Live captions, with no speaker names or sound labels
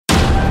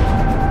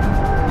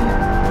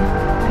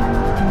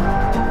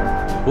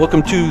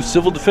Welcome to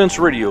Civil Defense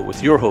Radio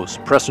with your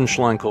host, Preston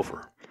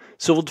Schleinkofer.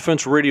 Civil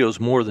Defense Radio is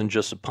more than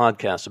just a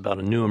podcast about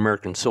a new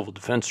American civil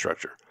defense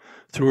structure.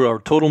 Through our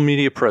total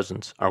media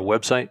presence, our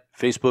website,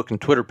 Facebook, and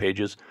Twitter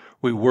pages,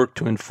 we work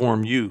to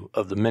inform you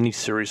of the many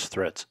serious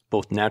threats,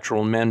 both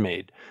natural and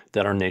man-made,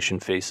 that our nation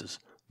faces.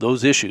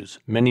 Those issues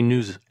many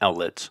news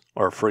outlets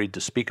are afraid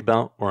to speak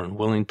about or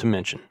unwilling to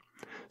mention.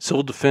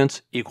 Civil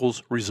defense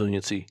equals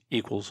resiliency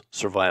equals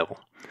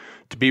survival.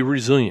 To be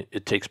resilient,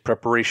 it takes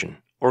preparation,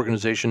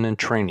 organization, and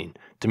training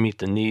to meet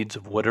the needs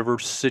of whatever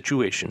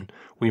situation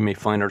we may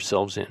find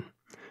ourselves in.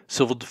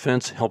 Civil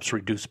defense helps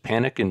reduce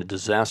panic and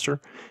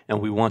disaster,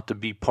 and we want to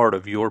be part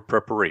of your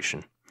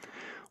preparation.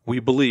 We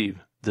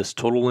believe this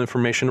total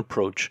information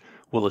approach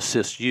will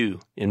assist you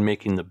in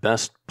making the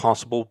best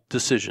possible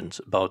decisions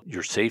about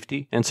your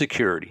safety and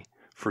security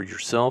for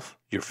yourself,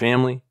 your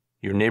family,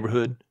 your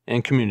neighborhood,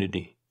 and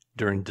community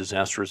during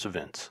disastrous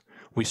events.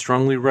 We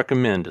strongly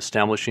recommend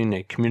establishing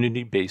a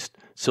community-based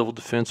civil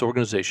defense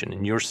organization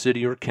in your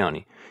city or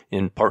county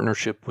in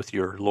partnership with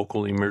your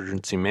local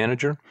emergency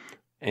manager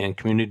and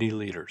community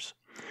leaders.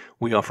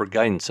 We offer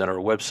guidance at our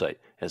website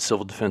at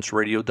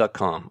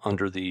civildefenseradio.com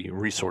under the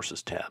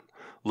Resources tab.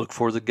 Look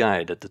for the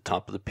guide at the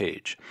top of the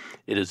page.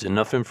 It is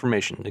enough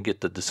information to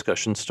get the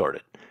discussion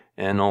started,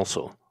 and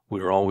also,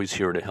 we are always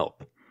here to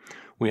help.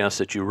 We ask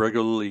that you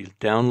regularly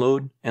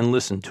download and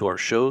listen to our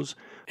shows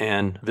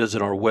and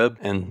visit our web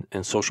and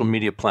social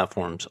media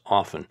platforms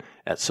often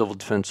at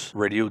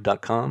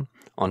civildefenseradio.com,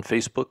 on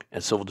Facebook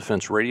at Civil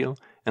Defense Radio,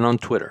 and on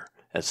Twitter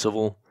at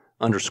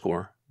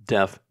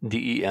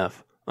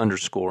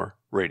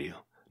civil_def_radio.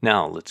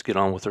 Now, let's get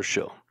on with our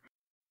show.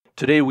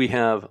 Today we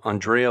have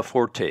Andrea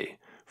Forte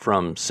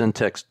from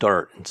CenTex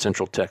DART in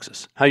Central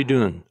Texas. How you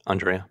doing,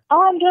 Andrea?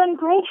 Oh, I'm doing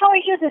great. How are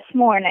you this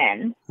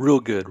morning? Real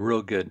good,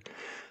 real good.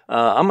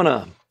 I'm going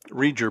to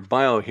read your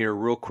bio here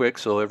real quick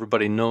so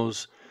everybody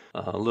knows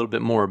a little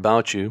bit more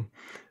about you.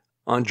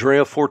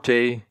 Andrea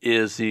Forte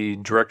is the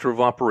Director of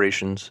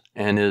Operations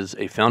and is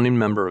a founding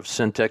member of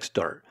CenTex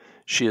DART.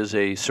 She is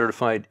a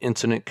certified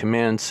Incident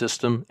Command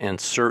System and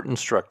CERT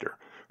instructor.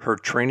 Her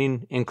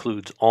training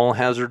includes all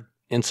hazard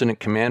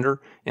incident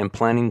commander and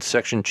planning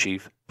section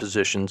chief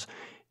positions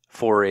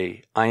for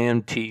a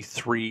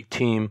IMT-3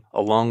 team,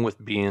 along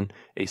with being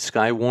a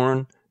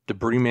Skywarn,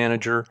 debris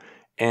manager,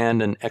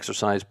 and an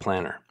exercise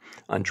planner.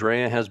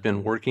 Andrea has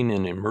been working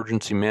in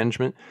emergency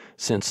management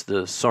since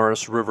the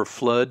Saras River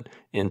flood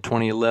in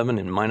 2011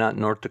 in Minot,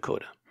 North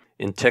Dakota.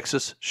 In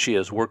Texas, she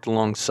has worked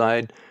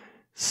alongside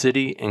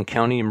city and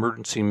county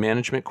emergency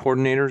management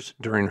coordinators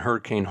during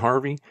Hurricane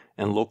Harvey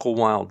and local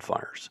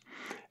wildfires.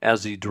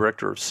 As the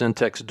director of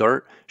CenTex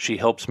DART, she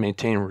helps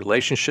maintain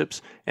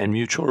relationships and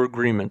mutual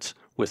agreements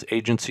with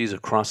agencies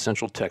across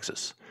Central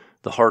Texas,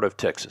 the heart of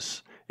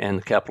Texas, and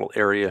the Capital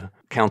Area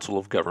Council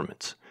of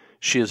Governments.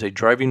 She is a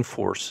driving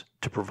force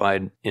to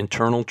provide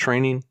internal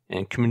training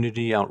and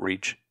community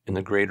outreach in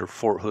the greater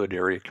Fort Hood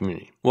area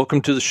community.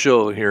 Welcome to the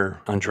show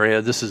here,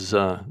 Andrea. This is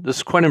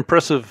quite an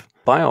impressive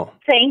bio.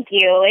 Thank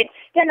you. It's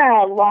been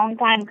a long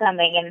time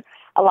coming and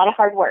a lot of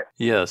hard work.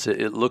 Yes,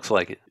 it looks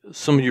like it.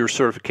 Some of your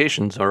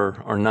certifications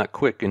are not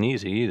quick and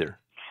easy either.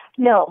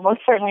 No,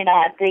 most certainly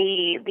not.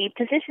 The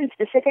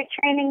position-specific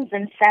trainings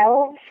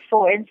themselves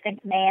for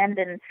incident command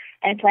and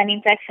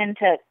planning section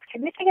took a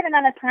significant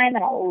amount of time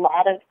and a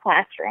lot of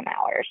classroom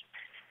hours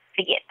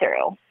to get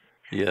through.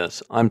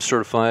 Yes, I'm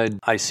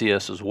certified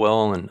ICS as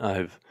well, and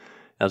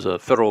as a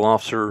federal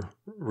officer,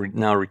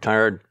 now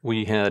retired,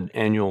 we had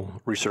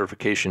annual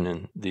recertification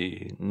in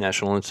the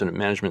National Incident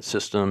Management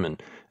System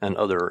and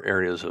other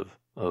areas of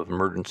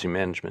emergency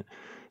management.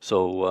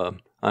 So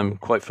I'm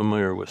quite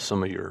familiar with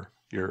some of your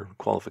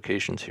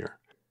qualifications here.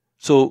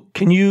 So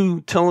can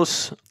you tell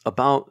us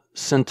about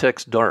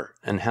CenTex DART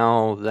and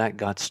how that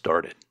got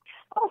started?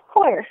 Of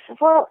course.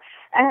 Well,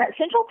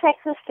 Central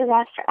Texas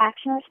Disaster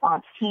Action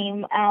Response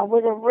Team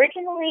was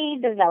originally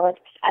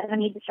developed out of a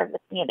need to serve the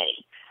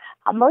community.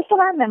 Most of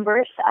our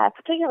members,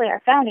 particularly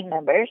our founding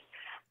members,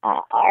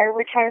 are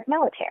retired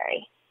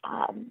military.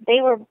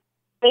 We were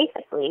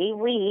basically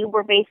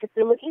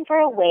looking for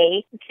a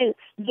way to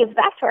give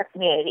back to our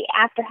community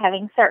after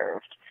having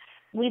served.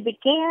 We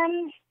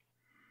began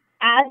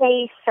as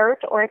a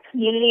CERT, or a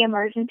Community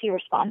Emergency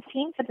Response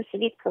Team, for the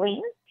city of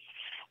Killeen,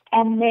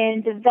 and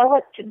then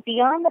developed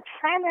beyond the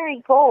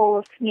primary goal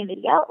of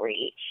community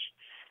outreach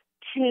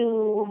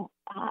to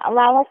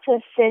allow us to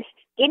assist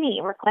any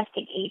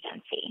requesting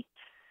agency.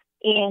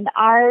 In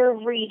our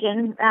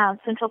region,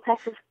 Central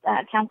Texas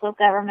Council of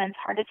Governments,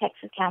 Heart of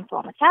Texas Council,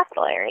 and the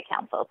Capital Area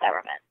Council of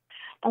Governments.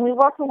 And we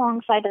work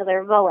alongside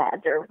other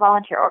VOADs, or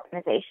volunteer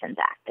organizations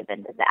active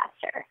in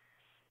disaster.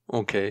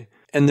 Okay.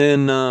 And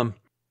then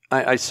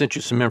I sent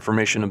you some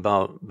information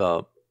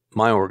about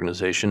my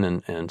organization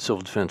and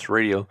Civil Defense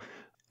Radio.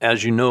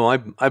 As you know,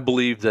 I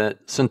believe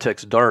that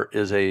CenTex DART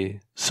is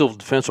a civil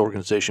defense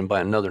organization by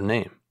another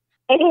name.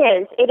 It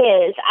is.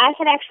 I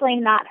had actually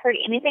not heard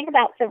anything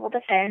about civil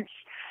defense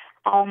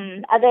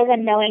other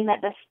than knowing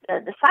that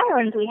the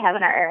sirens we have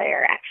in our area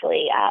are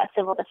actually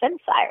civil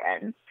defense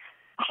sirens.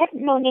 I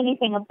hadn't known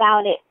anything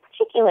about it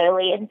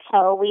particularly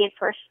until we had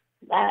first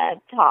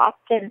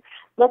talked and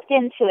looked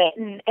into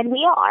it, and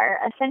we are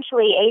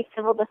essentially a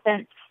civil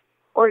defense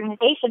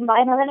organization by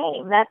another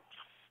name. That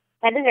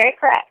is very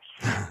correct.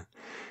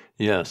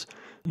 Yes.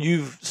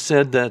 You've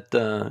said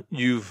that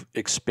you've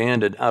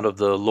expanded out of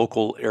the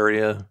local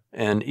area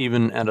and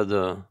even out of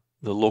the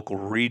local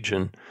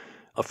region.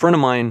 A friend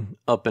of mine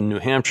up in New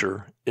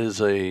Hampshire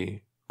is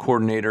a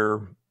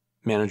coordinator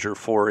manager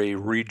for a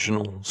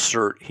regional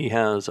CERT. He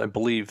has, I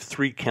believe,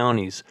 3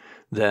 counties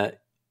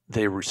that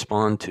they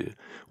respond to,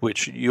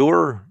 which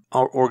our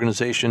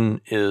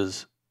organization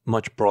is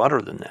much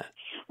broader than that.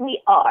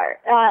 We are.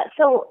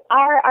 So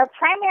our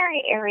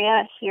primary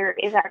area here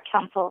is our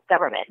council of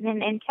government.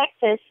 And in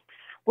Texas,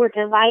 we're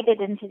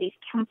divided into these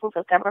councils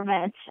of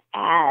government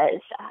as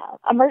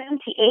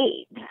emergency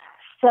aid.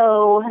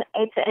 So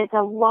it's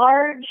a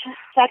large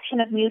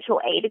section of mutual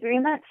aid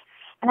agreements.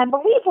 And I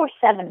believe we're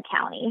 7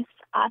 counties.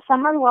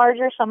 Some are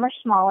larger, some are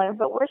smaller,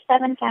 but we're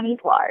 7 counties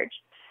large.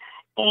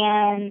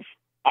 And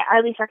or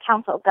at least our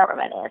council of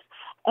government is.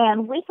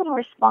 And we can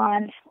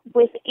respond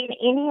within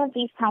any of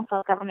these council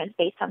of governments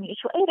based on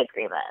mutual aid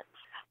agreements.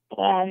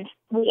 And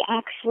we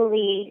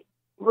actually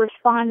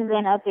respond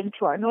then up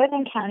into our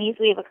northern counties.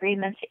 We have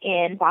agreements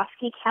in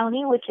Bosque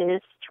County, which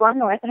is to our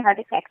north in heart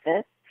of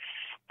Texas.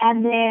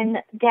 And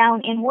then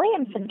down in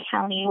Williamson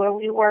County, where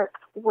we work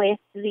with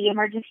the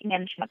emergency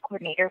management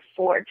coordinator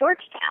for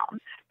Georgetown,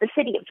 the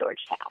city of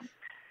Georgetown.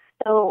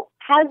 So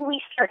as we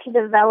start to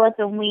develop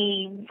and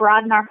we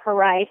broaden our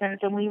horizons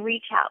and we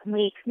reach out and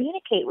we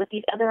communicate with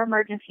these other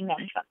emergency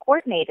management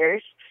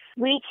coordinators,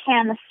 we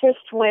can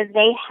assist where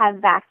they have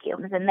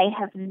vacuums and they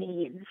have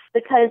needs,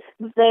 because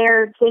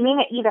they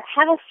may either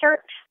have a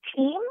CERT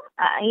team,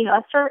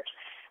 a CERT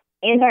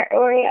in their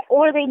area,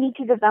 or they need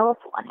to develop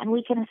one, and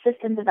we can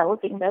assist in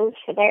developing those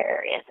for their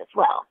areas as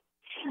well.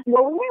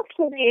 Well, we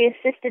actually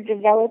assisted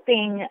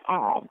developing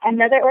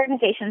another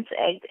organization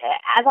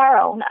as our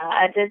own,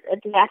 a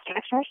disaster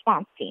action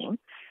response team,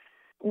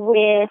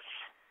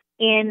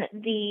 in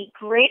the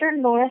greater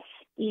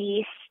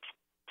northeast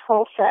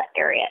Tulsa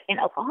area in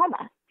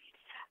Oklahoma.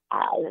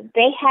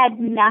 They had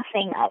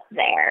nothing up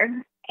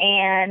there,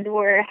 and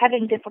were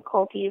having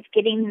difficulties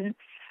getting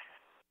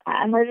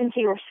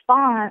emergency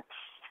response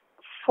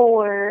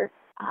for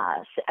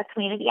a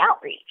community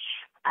outreach.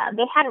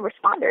 They had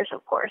responders,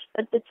 of course,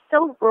 but it's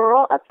so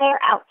rural up there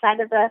outside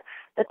of the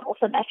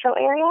Tulsa metro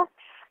area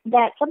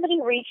that somebody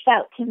reached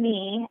out to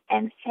me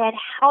and said,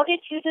 how did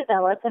you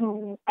develop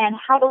and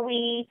how do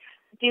we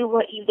do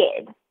what you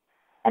did?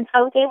 And so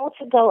I was able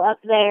to go up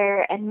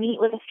there and meet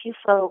with a few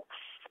folks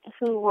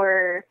who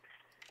were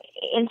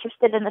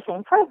interested in the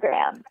same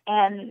program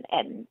and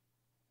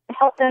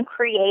help them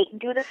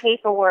do the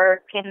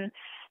paperwork and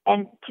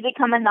to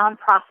become a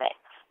nonprofit.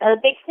 The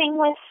big thing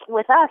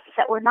with us is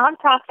that we're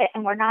nonprofit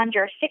and we're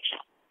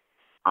non-jurisdictional.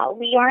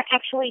 We aren't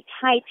actually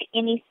tied to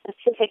any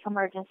specific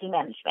emergency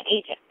management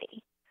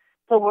agency.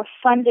 So we're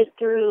funded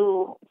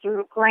through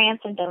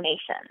grants and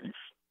donations.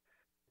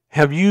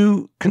 Have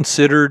you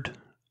considered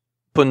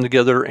putting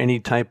together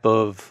any type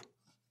of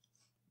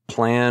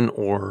plan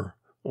or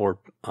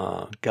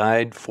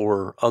guide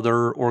for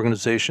other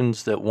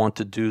organizations that want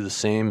to do the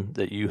same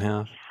that you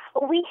have?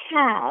 We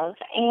have,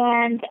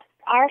 and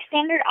our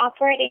standard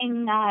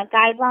operating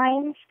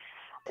guidelines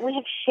we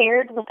have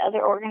shared with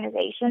other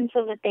organizations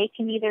so that they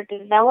can either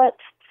develop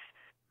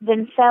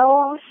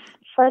themselves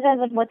further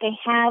than what they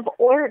have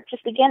or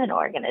just begin an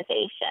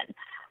organization.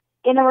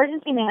 In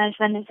emergency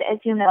management, as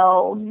you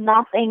know,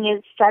 nothing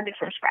is started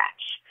from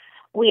scratch.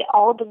 We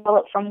all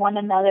develop from one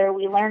another,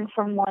 we learn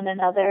from one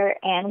another,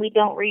 and we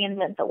don't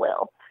reinvent the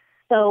wheel.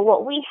 So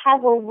what we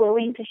have, we're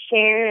willing to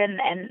share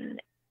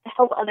and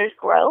help others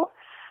grow.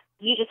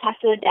 You just have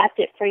to adapt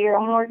it for your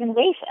own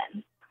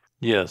organization.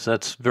 Yes,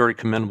 that's very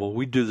commendable.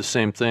 We do the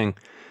same thing.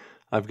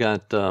 I've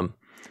got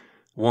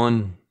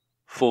one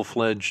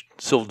full-fledged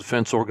civil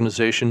defense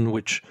organization,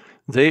 which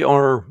they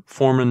are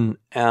forming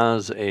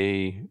as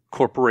a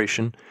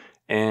corporation,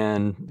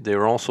 and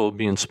they're also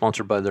being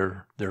sponsored by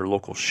their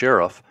local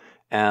sheriff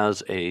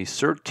as a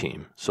CERT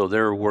team. So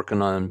they're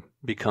working on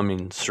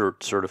becoming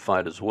CERT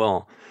certified as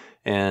well.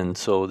 And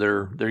so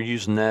they're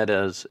using that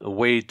as a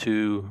way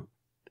to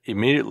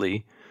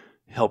immediately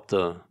help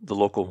the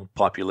local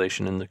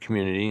population in the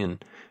community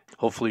and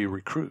hopefully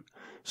recruit.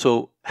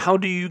 So how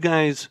do you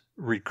guys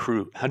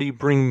recruit? How do you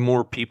bring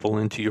more people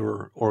into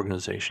your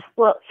organization?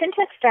 Well,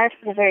 CenTex DART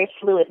is a very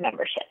fluid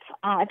membership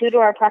due to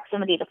our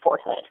proximity to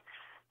Fort Hood.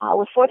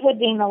 With Fort Hood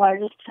being the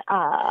largest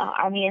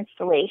Army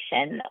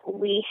installation,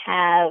 we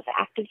have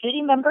active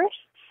duty members.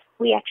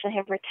 We actually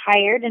have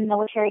retired and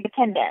military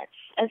dependents,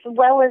 as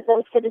well as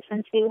those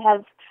citizens who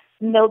have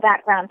no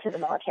background to the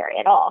military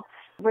at all.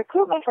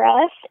 Recruitment for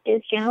us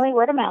is generally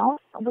word of mouth.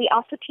 We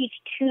also teach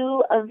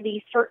 2 of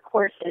the CERT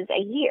courses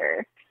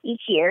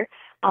each year,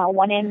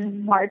 one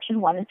in March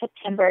and one in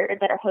September,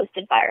 that are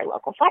hosted by our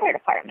local fire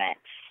department.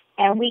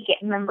 And we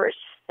get members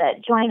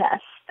that join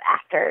us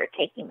after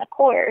taking the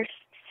course.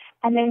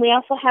 And then we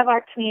also have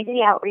our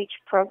community outreach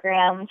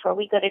programs where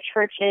we go to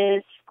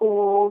churches,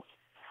 schools,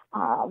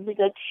 We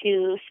go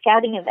to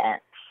scouting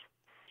events,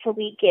 so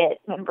we get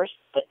members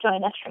that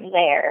join us from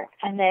there.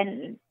 And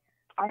then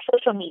our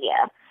social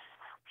media.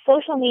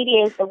 Social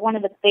media is one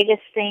of the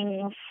biggest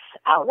things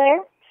out there.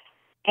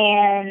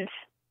 And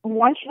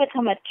once you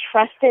become a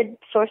trusted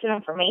source of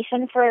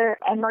information for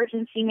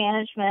emergency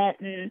management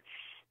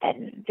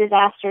and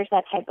disasters,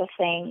 that type of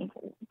thing,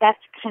 that's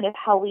kind of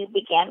how we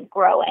began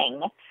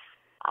growing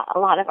a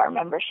lot of our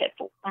membership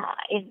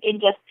in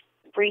just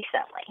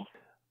recently.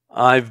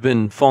 I've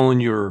been following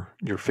your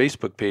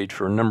Facebook page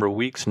for a number of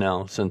weeks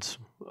now since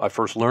I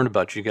first learned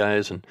about you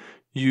guys, and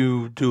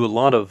you do a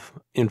lot of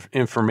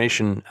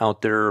information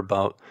out there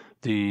about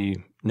the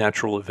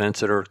natural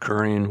events that are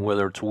occurring,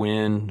 whether it's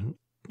wind,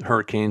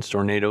 hurricanes,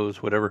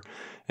 tornadoes, whatever.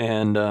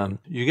 And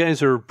you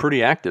guys are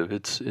pretty active.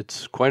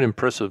 It's quite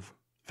impressive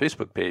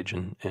Facebook page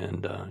and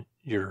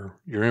your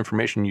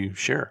information you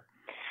share.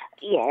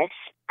 Yes.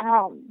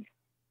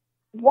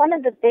 One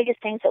of the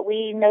biggest things that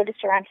we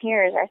noticed around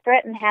here is our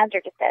threat and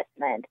hazard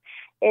assessment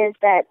is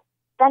that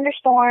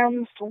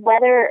thunderstorms,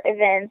 weather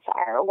events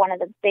are one of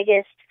the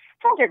biggest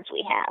hazards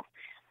we have.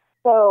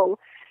 So,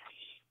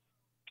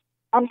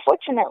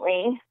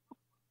 unfortunately,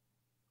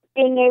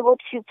 being able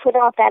to put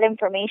out that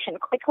information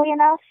quickly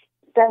enough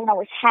doesn't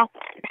always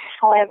happen.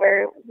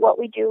 However, what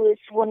we do is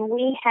when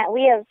we have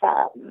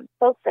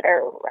folks that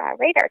are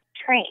radar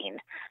trained,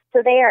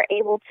 so they are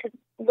able to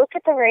look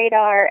at the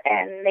radar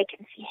and they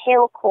can see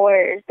hail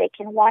cores, they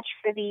can watch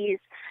for these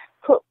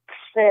hooks,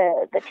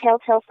 the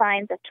telltale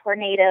signs of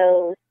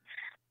tornadoes.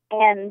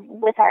 And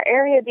with our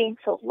area being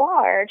so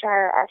large,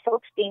 our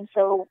folks being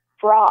so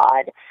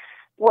broad,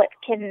 what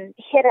can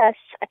hit us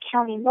a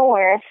county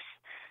north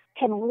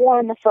can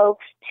warn the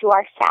folks to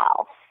our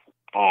south.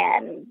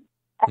 And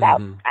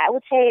about, I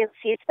would say,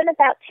 it's been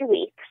about 2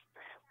 weeks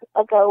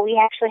ago, we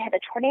actually had a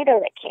tornado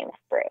that came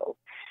through.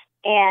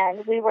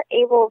 And we were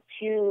able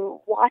to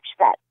watch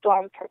that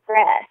storm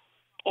progress.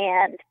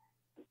 And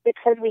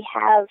because we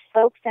have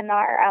folks in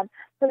our,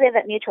 so we have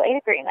that mutual aid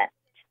agreement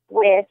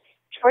with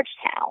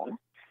Georgetown,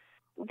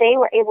 they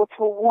were able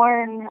to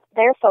warn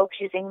their folks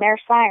using their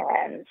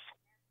sirens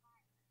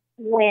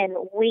when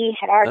we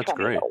had our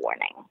tornado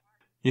warning.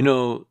 You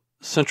know,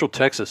 Central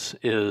Texas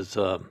is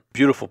a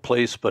beautiful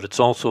place, but it's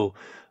also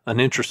an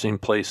interesting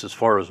place as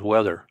far as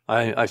weather.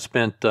 I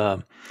spent,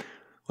 I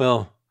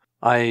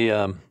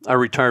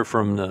retired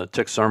from the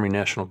Texas Army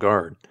National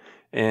Guard,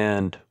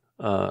 and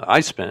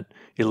I spent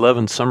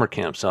 11 summer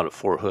camps out at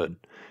Fort Hood.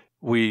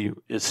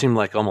 It seemed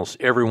like almost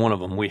every one of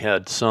them, we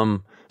had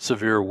some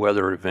severe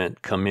weather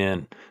event come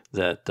in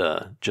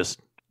that just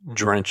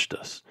drenched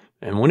us.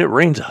 And when it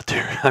rains out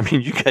there, I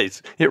mean, you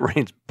guys, it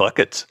rains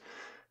buckets.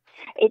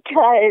 It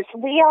does.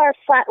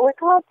 We're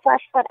called Flash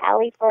Flood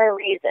Alley for a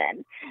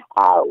reason.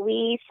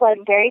 We flood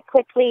very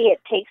quickly. It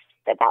takes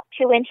about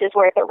 2 inches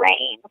worth of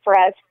rain for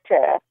us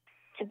to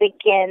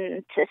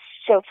begin to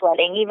show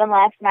flooding. Even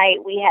last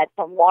night, we had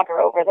some water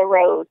over the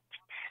roads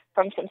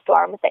from some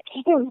storms that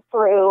came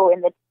through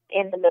in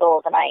the middle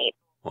of the night.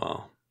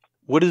 Wow.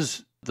 What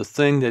is the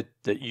thing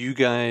that you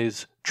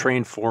guys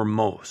train for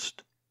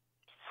most?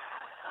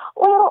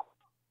 Well,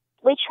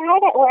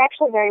 we're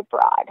actually very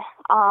broad.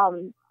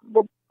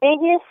 The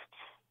biggest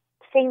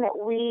thing that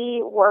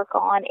we work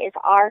on is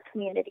our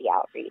community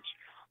outreach,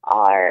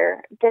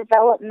 our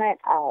development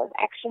of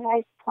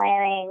exercise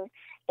planning,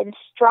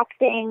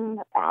 instructing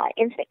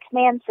incident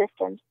command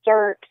systems,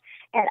 CERT,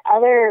 and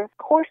other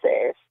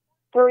courses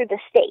through the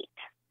state.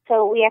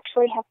 So we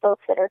actually have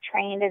folks that are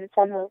trained in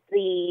some of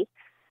the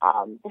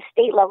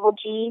state level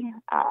G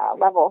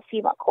level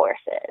FEMA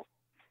courses.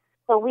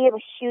 So we have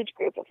a huge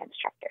group of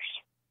instructors.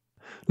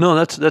 No,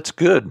 that's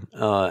good.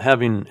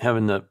 Having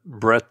the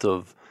breadth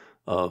of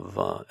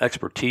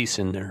expertise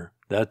in there,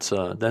 that's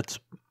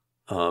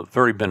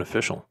very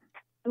beneficial.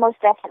 Most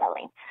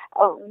definitely.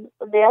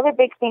 The other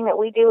big thing that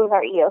we do is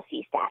our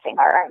EOC staffing,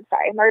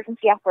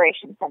 Emergency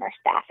Operations Center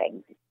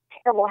staffing.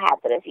 Terrible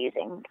habit of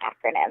using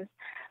acronyms,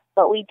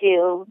 but we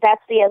do.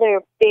 That's the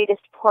other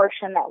biggest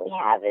portion that we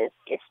have is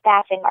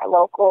staffing our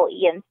local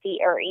ENC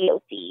or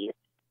EOCs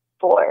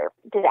for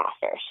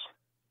disasters.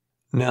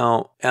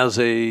 Now, as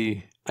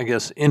a,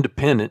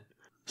 independent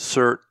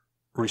CERT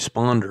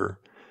responder,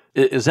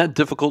 is that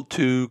difficult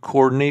to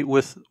coordinate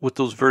with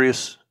those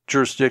various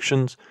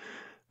jurisdictions?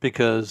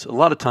 Because a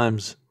lot of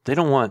times they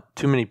don't want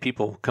too many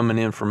people coming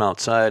in from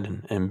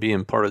outside and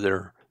being part of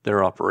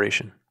their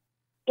operation.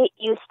 It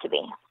used to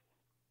be.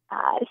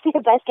 To see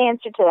the best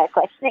answer to that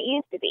question, it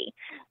used to be.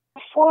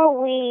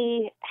 Before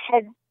we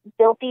had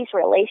built these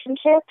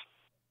relationships,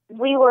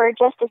 we were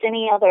just as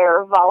any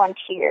other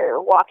volunteer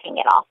walking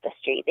in off the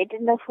street. They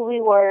didn't know who we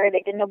were.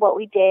 They didn't know what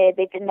we did.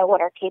 They didn't know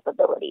what our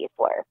capabilities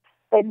were.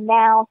 But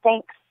now,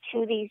 thanks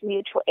to these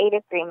mutual aid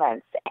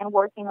agreements and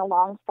working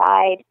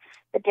alongside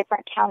the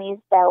different counties,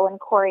 Bell and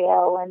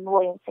Coryell and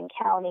Williamson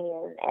County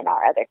and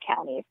our other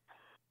counties,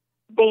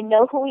 they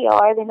know who we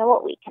are. They know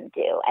what we can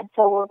do. And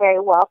so we're very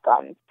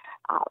welcomed.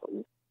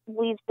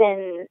 We've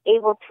been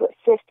able to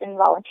assist in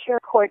volunteer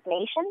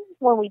coordination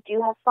when we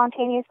do have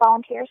spontaneous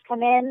volunteers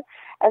come in,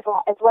 as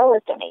well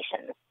as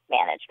donations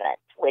management,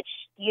 which,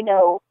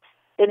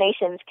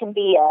 donations can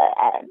be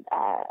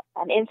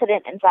an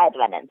incident inside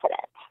of an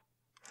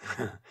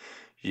incident.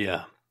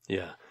 Yeah.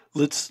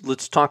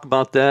 Let's talk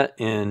about that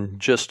in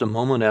just a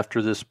moment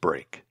after this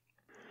break.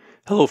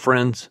 Hello,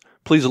 friends.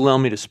 Please allow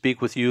me to speak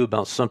with you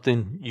about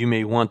something you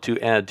may want to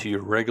add to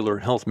your regular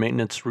health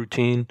maintenance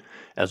routine,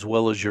 as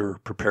well as your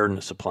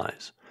preparedness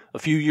supplies. A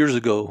few years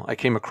ago, I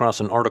came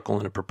across an article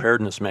in a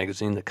preparedness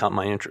magazine that caught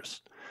my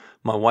interest.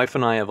 My wife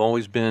and I have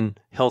always been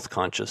health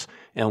conscious,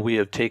 and we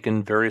have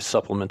taken various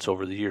supplements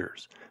over the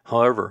years.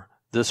 However,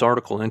 this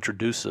article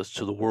introduced us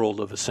to the world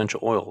of essential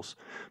oils.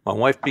 My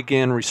wife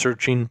began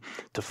researching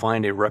to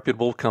find a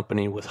reputable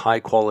company with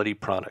high-quality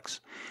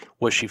products.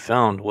 What she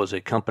found was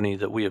a company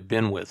that we have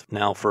been with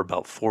now for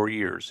about 4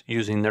 years,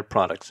 using their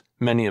products,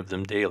 many of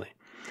them daily.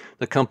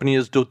 The company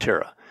is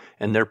doTERRA,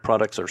 and their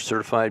products are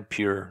certified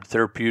pure,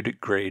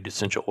 therapeutic-grade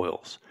essential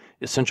oils.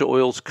 Essential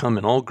oils come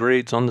in all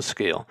grades on the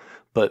scale,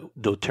 but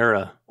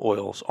doTERRA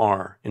oils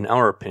are, in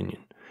our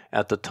opinion,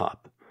 at the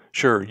top.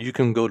 Sure, you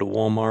can go to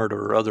Walmart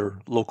or other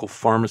local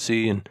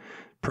pharmacy and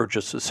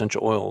purchase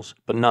essential oils,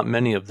 but not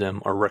many of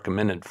them are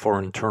recommended for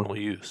internal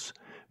use.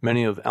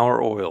 Many of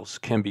our oils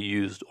can be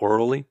used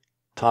orally,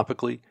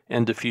 topically,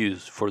 and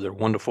diffused for their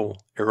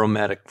wonderful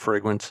aromatic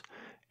fragrance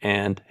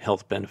and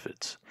health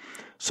benefits.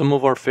 Some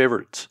of our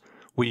favorites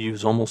we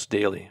use almost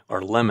daily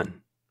are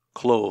lemon,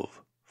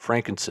 clove,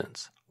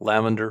 frankincense,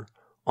 lavender,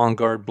 On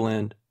Guard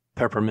blend,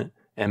 peppermint,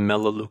 and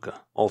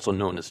melaleuca, also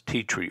known as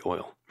tea tree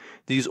oil.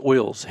 These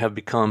oils have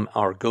become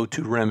our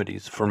go-to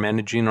remedies for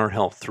managing our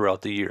health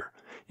throughout the year.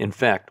 In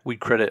fact, we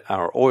credit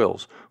our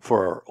oils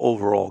for our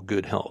overall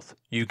good health.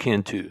 You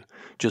can too.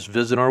 Just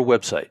visit our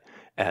website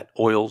at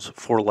Oils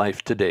for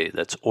Life Today.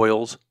 That's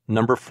oils,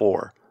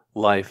 4,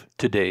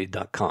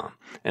 lifetoday.com,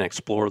 and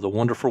explore the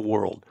wonderful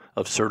world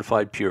of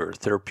certified pure,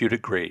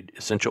 therapeutic-grade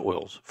essential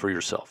oils for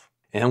yourself.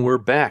 And we're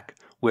back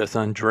with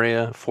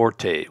Andrea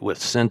Forte with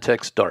Cen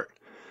Tex DART.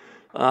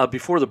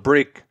 Before the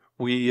break,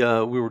 we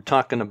were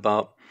talking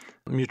about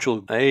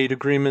mutual aid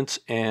agreements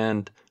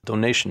and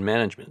donation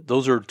management.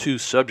 Those are two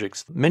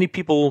subjects many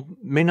people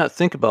may not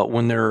think about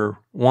when they're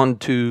wanting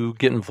to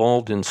get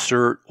involved in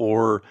CERT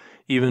or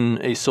even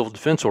a civil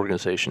defense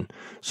organization.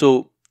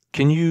 So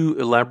can you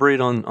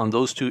elaborate on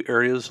those two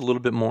areas a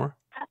little bit more?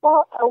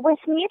 Well, with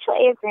mutual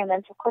aid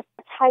agreements, of course,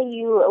 that's how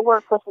you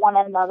work with one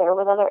another,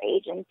 with other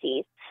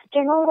agencies.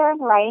 Generally, they're in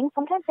writing.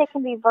 Sometimes they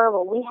can be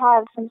verbal. We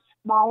have some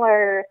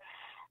smaller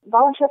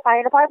volunteer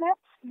fire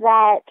departments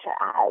that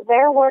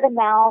their word of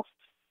mouth,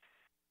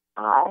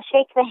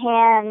 shake the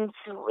hands.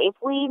 If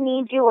we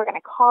need you, we're going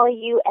to call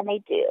you, and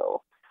they do.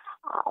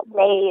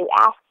 They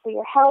ask for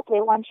your help.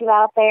 They want you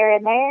out there,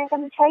 and they're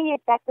going to tell you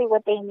exactly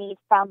what they need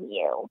from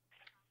you.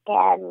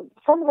 And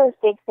some of those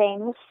big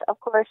things, of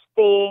course,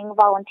 being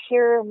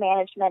volunteer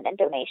management and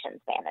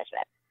donations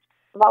management.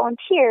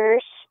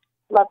 Volunteers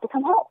love to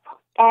come help,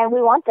 and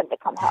we want them to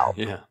come help.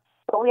 Yeah.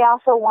 But we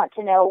also want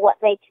to know what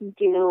they can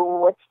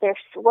do, what their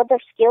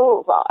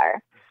skills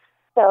are.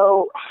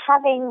 So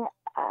having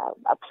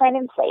a plan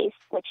in place,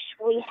 which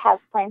we have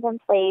plans in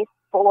place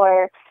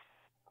for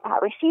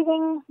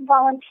receiving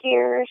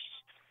volunteers,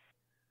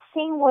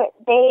 seeing what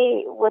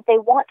they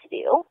want to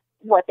do,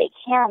 what they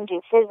can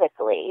do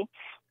physically,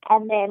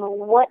 and then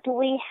what do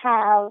we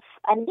have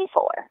a need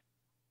for.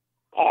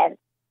 And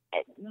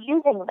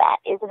using that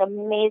is an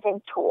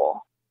amazing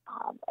tool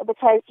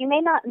because you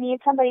may not need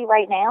somebody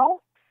right now,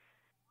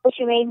 but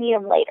you may need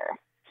them later.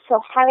 So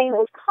having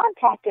those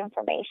contact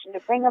information to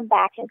bring them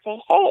back and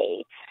say,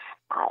 hey,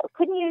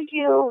 couldn't use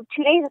you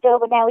 2 days ago,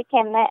 but now we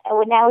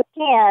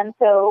can.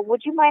 So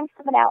would you mind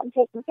coming out and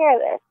taking care of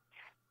this?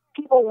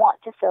 People want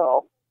to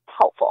feel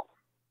helpful.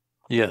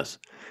 Yes.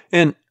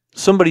 And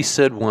somebody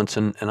said once,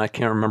 and I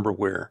can't remember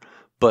where,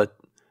 but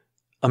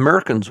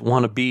Americans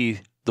want to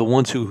be the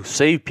ones who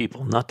save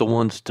people, not the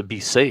ones to be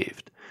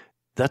saved.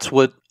 That's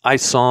what I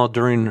saw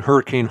during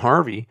Hurricane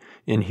Harvey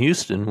in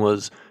Houston,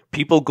 was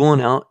people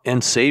going out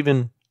and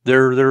saving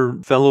their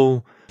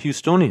fellow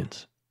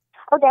Houstonians.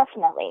 Oh,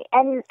 definitely.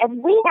 And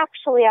we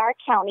actually, our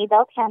county,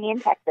 Bell County in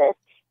Texas,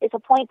 is a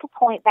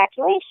point-to-point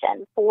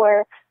evacuation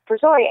for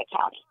Brazoria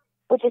County,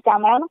 which is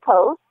down there on the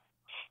coast.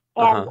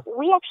 And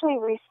we actually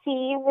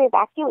receive the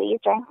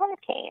evacuees during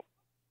hurricanes.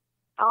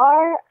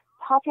 Our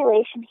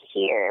population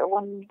here,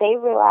 when they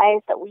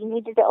realized that we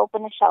needed to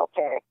open a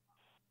shelter,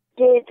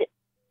 did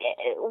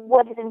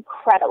what is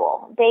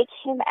incredible. They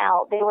came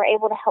out. They were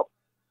able to help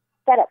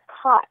set up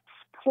cots,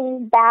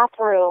 clean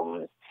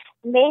bathrooms,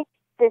 make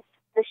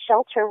the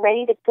shelter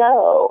ready to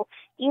go,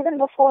 even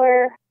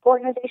before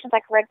organizations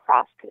like Red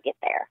Cross could get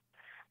there.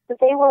 So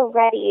they were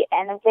ready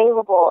and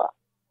available,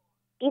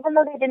 even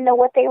though they didn't know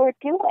what they were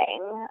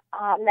doing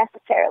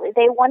necessarily.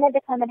 They wanted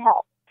to come and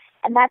help.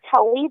 And that's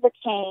how we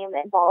became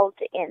involved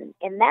in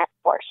that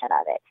portion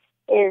of it,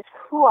 is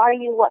who are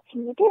you, what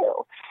can you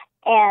do?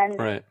 And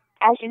right.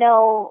 As you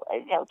know,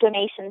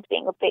 donations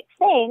being a big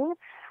thing,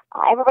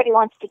 everybody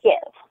wants to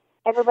give.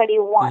 Everybody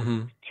wants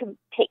Mm-hmm. to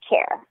take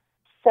care.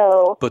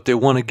 So, But they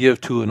want to give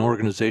to an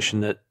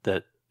organization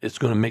that is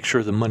going to make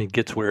sure the money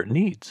gets where it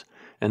needs.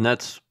 And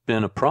that's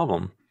been a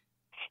problem.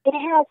 it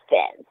has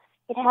been.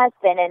 It has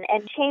been.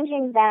 And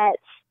changing that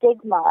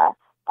stigma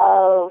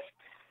of,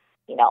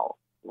 you know,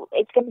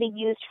 it's going to be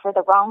used for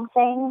the wrong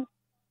thing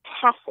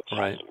has to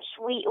change.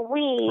 Right.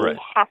 We Right.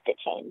 have to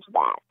change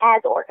that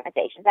as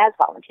organizations, as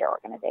volunteer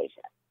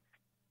organizations.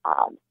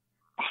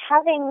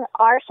 Having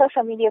our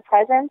social media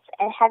presence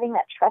and having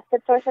that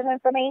trusted source of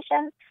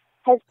information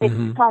has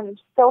become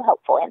so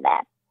helpful in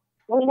that.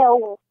 We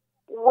know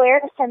where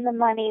to send the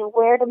money,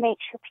 where to make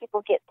sure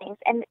people get things,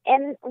 and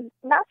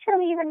not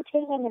really even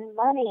taking in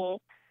money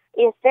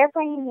if they're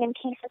bringing in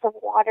cases of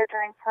water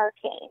during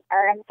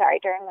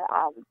during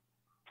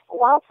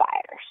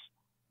wildfires.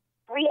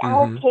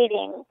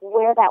 Reallocating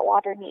where that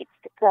water needs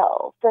to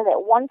go so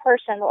that one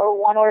person or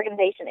one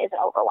organization isn't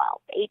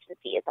overwhelmed, the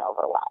agency isn't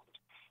overwhelmed,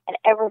 and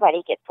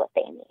everybody gets what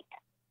they need.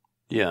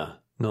 Yeah,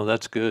 no,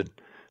 that's good.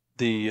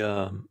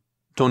 The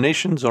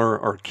donations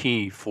are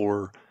key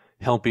for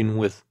helping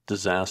with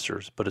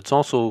disasters, but it's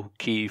also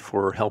key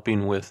for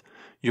helping with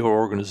your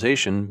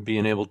organization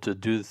being able to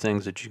do the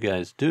things that you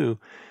guys do,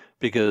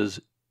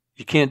 because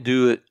you can't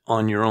do it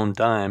on your own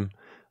dime.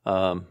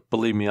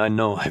 Believe me, I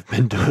know I've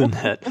been doing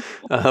that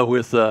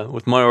with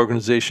my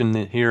organization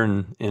here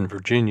in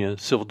Virginia,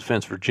 Civil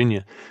Defense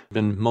Virginia.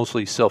 Been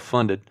mostly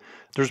self-funded.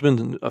 There's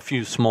been a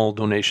few small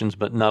donations,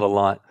 but not a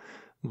lot.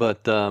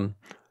 But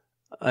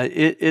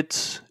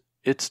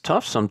it's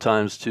tough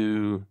sometimes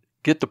to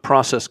get the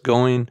process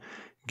going,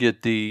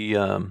 get the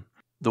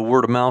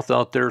word of mouth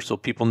out there so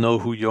people know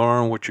who you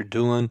are and what you're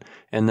doing,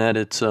 and that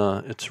it's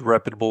a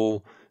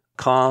reputable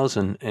cause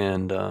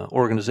and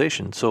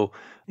organization. So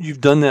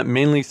you've done that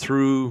mainly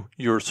through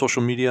your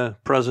social media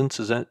presence.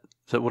 Is that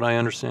what I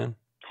understand?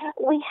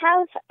 We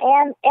have,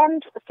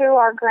 and through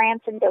our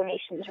grants and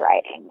donations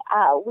writing.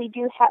 We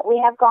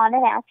have gone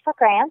and asked for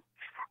grants.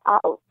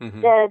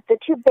 The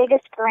two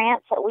biggest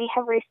grants that we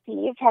have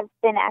received have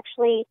been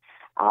actually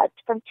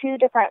from two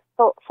different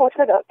Fort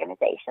Hood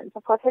organizations,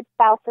 the Fort Hood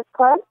Spouses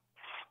Club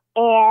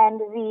and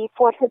the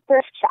Fort Hood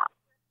Thrift Shop.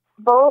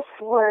 Both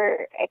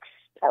were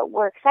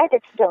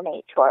excited to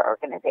donate to our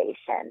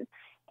organization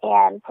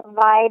and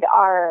provide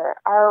our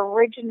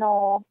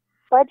original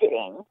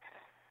budgeting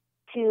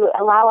to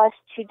allow us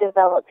to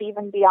develop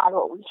even beyond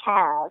what we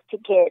have, to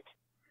get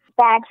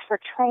bags for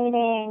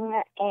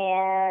training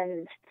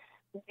and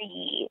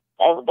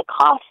the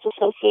cost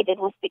associated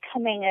with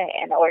becoming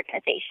an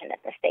organization in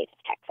the state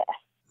of Texas.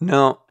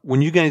 Now,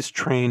 when you guys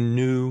train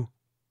new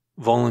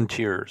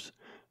volunteers,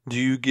 do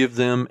you give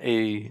them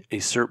a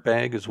CERT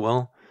bag as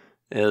well,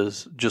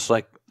 as just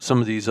like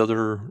some of these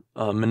other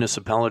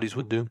municipalities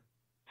would do?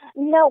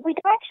 No, we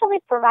do actually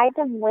provide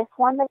them with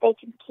one that they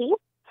can keep.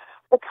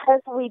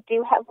 Because we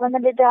do have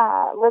limited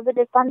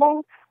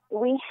funding,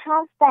 we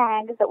have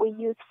bags that we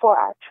use for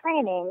our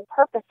training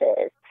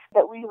purposes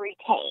that we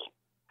retain.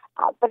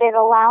 But it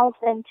allows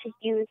them to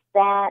use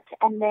that,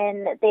 and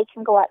then they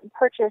can go out and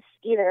purchase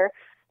either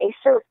a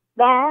CERT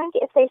bag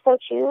if they so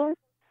choose,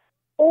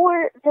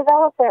 or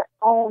develop their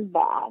own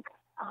bag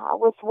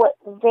with what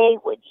they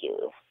would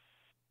use.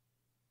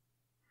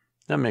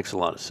 That makes a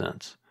lot of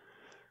sense.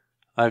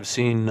 I've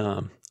seen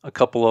a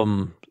couple of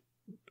them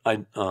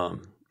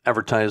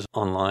advertised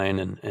online,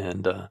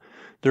 and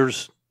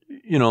there's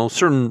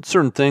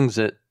certain things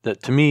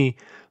that to me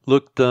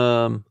looked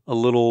a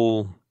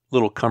little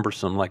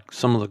cumbersome, like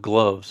some of the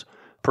gloves.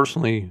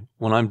 Personally,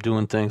 when I'm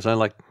doing things, I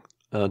like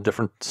a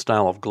different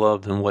style of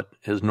glove than what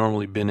has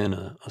normally been in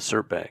a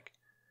CERT bag.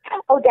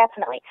 Oh,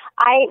 definitely.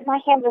 My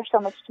hands are so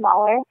much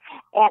smaller,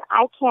 and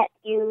I can't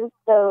use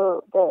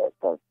the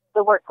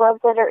work gloves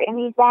that are in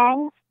these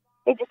bags.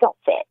 They just don't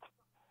fit.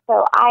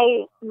 So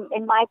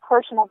in my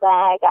personal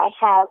bag, I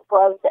have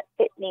gloves that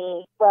fit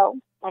me, well,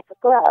 like a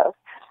glove.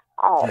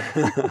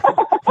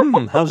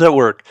 How's that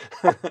work?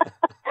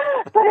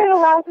 But it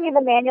allows me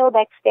the manual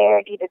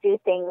dexterity to do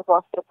things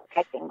while still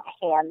protecting my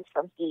hands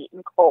from heat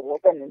and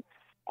cold and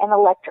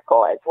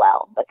electrical as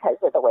well, because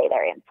of the way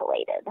they're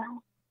insulated.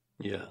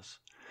 Yes.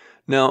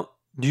 Now,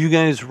 do you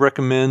guys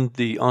recommend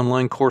the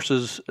online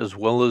courses as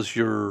well as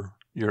your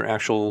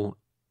actual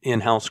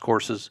in-house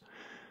courses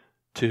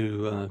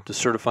to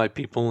certify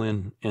people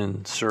in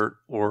CERT,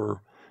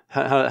 or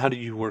how do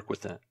you work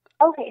with that?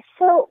 Okay,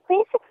 so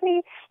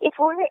basically,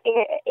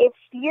 if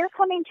you're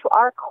coming to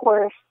our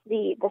course,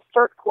 the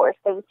CERT course,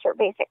 the CERT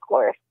basic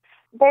course,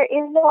 there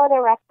is no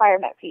other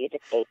requirement for you to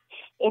take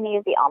any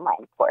of the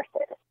online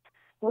courses.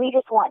 We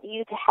just want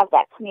you to have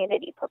that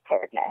community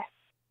preparedness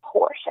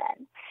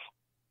portion.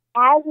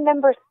 As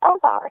members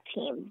of our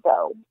team,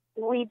 though,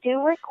 we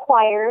do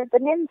require the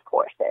NIMS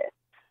courses.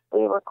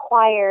 We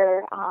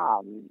require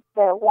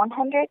the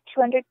 100,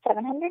 200,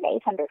 700,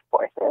 800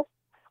 courses,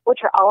 which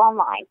are all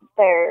online.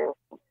 They're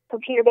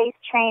computer-based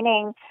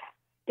training,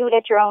 do it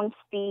at your own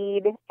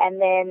speed,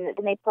 and then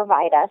they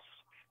provide us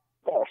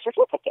their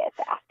certificates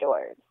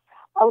afterwards,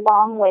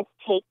 along with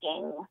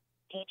taking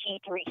DG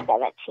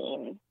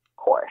 317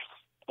 course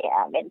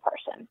in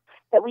person.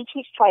 that we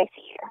teach twice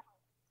a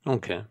year.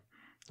 Okay.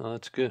 Oh,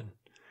 that's good.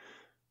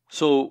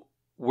 So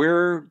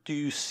where do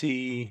you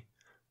see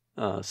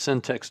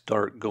CenTex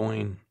DART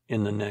going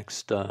in the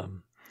next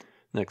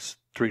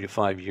 3 to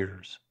 5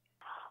 years?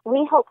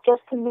 We hope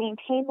just to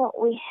maintain what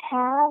we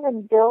have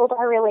and build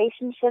our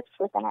relationships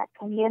within our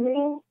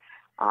community,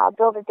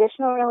 build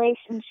additional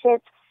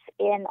relationships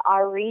in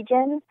our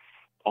region,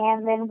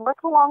 and then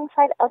work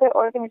alongside other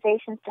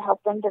organizations to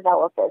help them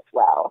develop as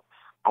well.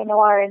 I know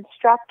our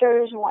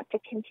instructors want to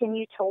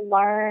continue to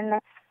learn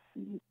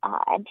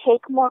and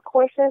take more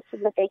courses so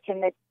that they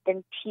can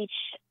then teach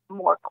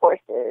more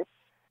courses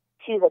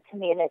to the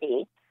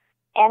community.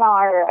 And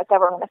our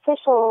government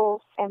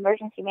officials,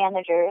 emergency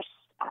managers,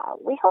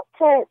 we hope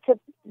to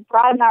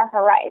broaden our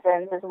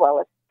horizons as well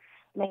as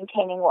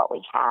maintaining what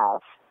we have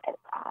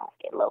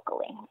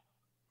locally.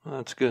 Well,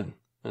 that's good.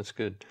 That's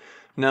good.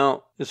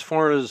 Now, as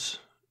far as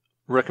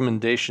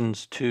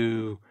recommendations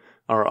to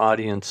our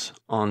audience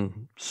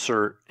on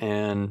CERT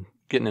and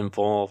getting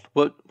involved,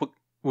 what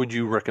would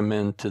you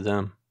recommend to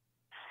them?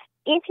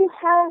 If you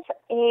have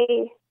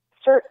a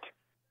CERT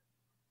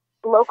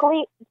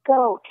locally,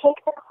 go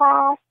take the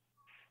class,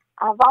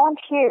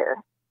 volunteer,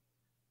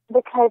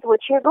 because what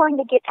you're going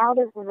to get out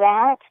of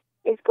that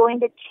is going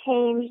to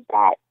change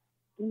that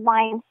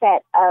mindset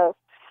of,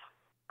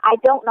 I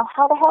don't know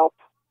how to help,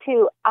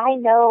 to I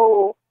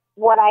know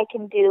what I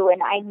can do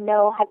and I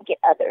know how to get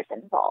others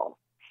involved.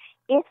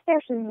 If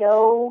there's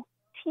no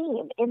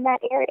team in that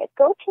area,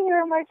 go to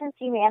your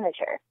emergency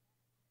manager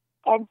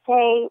and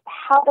say,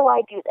 how do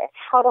I do this?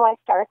 How do I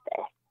start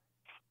this?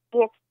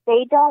 If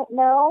they don't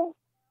know,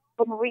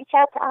 then reach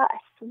out to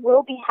us.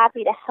 We'll be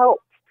happy to help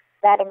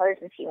that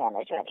emergency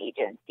management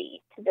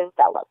agency to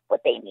develop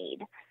what they need.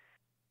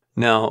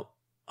 Now,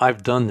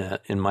 I've done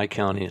that in my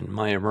county, and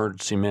my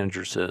emergency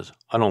manager says,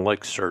 I don't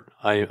like CERT.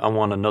 I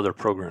want another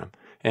program.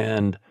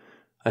 And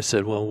I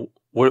said, well,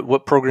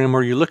 what program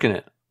are you looking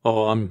at?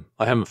 Oh,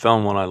 I haven't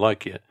found one I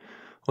like yet.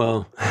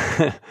 Well,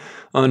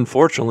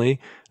 unfortunately,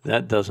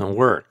 that doesn't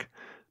work.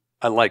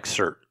 I like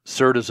CERT.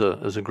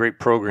 CERT is a great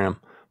program,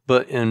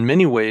 but in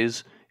many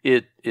ways,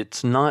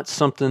 it's not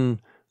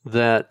something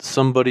that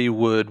somebody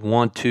would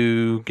want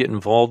to get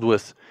involved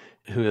with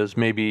who is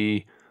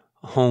maybe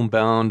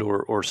homebound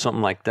or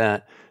something like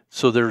that.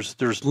 So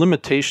there's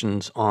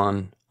limitations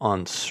on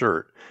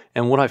CERT.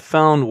 And what I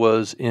found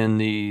was in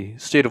the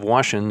state of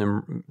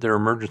Washington, their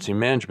emergency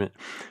management,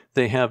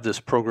 they have this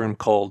program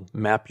called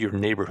Map Your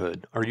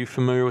Neighborhood. Are you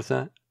familiar with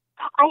that?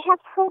 I have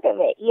heard of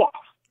it, yes.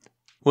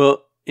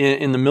 Well,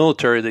 in the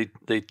military,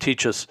 they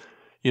teach us,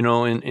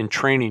 in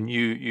training,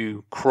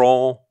 you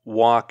crawl,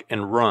 walk,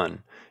 and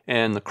run.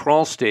 And the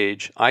crawl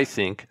stage, I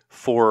think,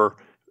 for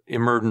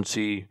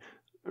emergency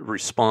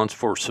response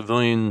for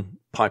civilian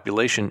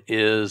population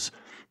is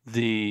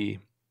the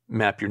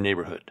Map Your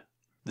Neighborhood.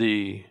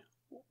 The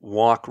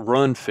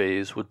walk-run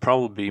phase would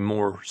probably be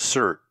more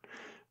CERT.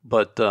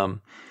 But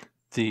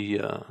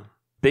the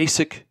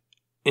basic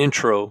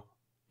intro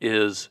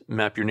is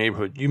Map Your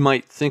Neighborhood. You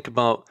might think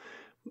about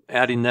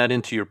adding that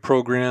into your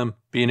program,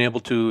 being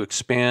able to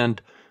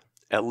expand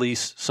at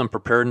least some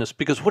preparedness,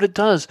 because what it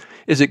does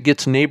is it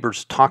gets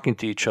neighbors talking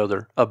to each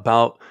other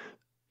about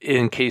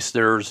in case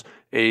there's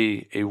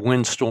a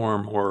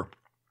windstorm or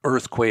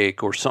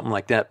earthquake or something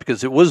like that,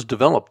 because it was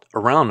developed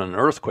around an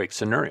earthquake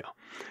scenario.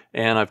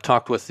 And I've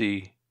talked with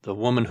the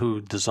woman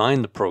who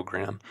designed the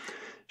program.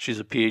 She's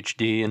a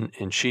PhD,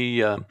 and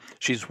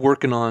she's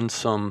working on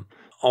some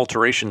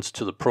alterations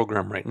to the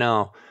program right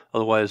now.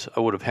 Otherwise,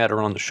 I would have had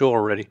her on the show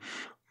already.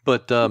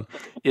 But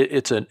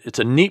it's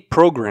a neat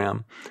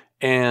program,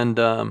 and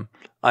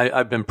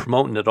I've been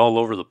promoting it all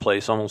over the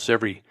place. Almost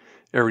every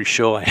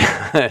show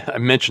I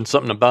mention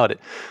something about it.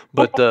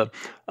 But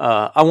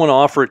I want to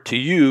offer it to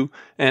you,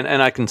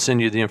 and I can send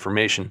you the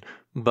information.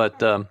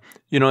 But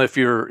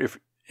if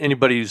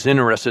anybody who's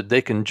interested,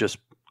 they can just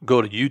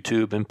go to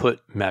YouTube and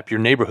put Map Your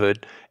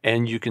Neighborhood,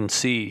 and you can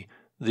see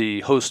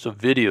the host of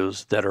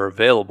videos that are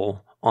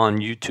available on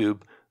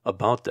YouTube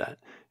about that.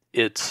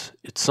 It's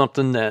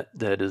something that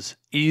is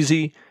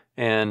easy,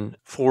 and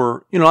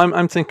for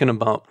I'm thinking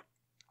about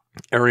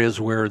areas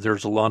where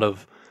there's a lot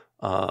of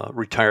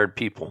retired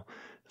people,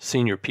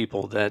 senior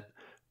people that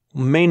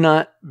may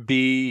not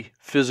be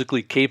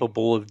physically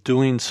capable of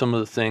doing some of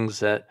the things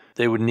that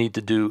they would need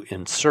to do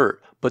in CERT,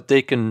 but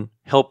they can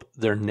help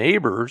their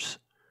neighbors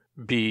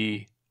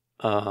be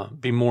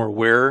more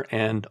aware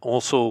and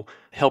also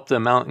help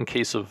them out in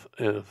case of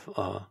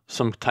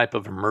some type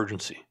of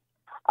emergency.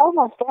 Oh,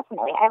 most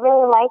definitely. I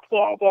really like the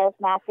idea of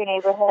Map Your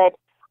Neighborhood.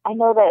 I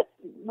know that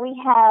we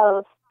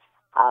have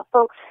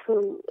folks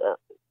who,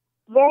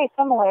 very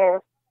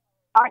similar,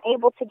 aren't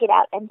able to get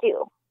out and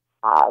do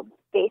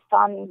based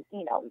on,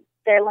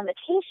 their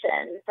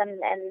limitations,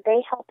 and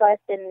they help us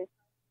in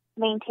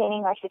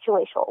maintaining our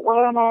situational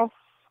awareness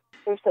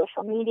through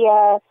social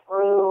media,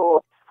 through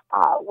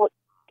what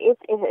is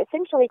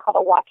essentially called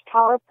a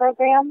watchtower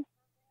program.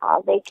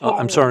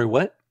 I'm sorry,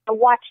 what? A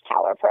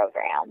watchtower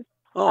program.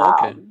 Oh,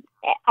 okay.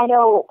 I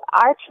know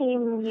our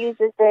team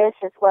uses this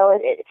as well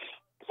as it.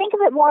 think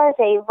of it more as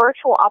a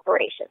virtual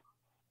operation,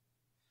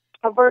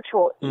 a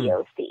virtual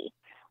EOC,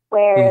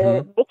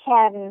 where they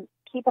can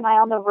keep an eye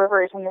on the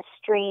rivers and the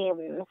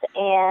streams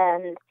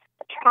and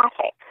the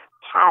traffic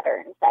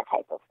patterns, that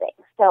type of thing.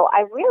 So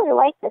I really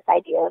like this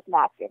idea of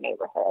Map Your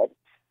Neighborhood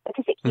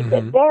because it keeps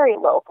it very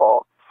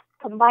local,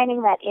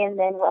 combining that in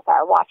then with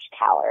our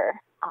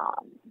watchtower,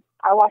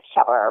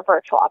 our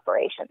virtual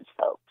operations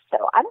folks. So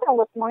I'm going to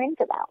look more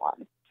into that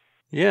one.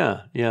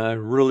 Yeah, I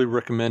really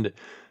recommend it.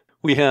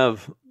 We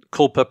have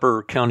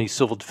Culpeper County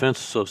Civil Defense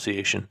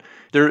Association.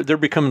 They're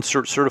becoming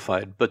CERT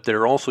certified, but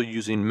they're also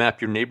using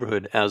Map Your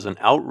Neighborhood as an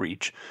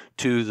outreach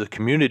to the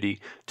community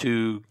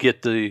to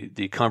get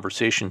the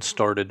conversation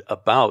started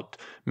about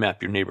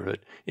Map Your Neighborhood.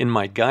 In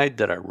my guide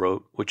that I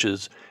wrote, which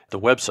is the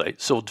website,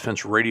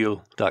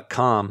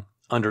 civildefenseradio.com,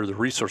 under the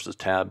resources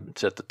tab,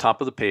 it's at the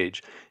top of the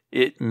page,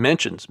 it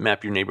mentions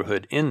Map Your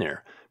Neighborhood in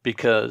there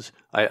because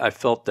I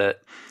felt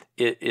that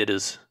it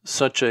is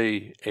such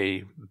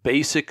a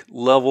basic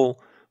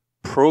level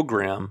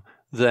program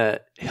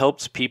that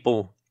helps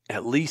people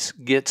at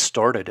least get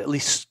started, at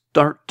least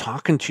start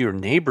talking to your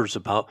neighbors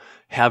about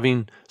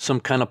having some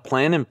kind of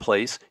plan in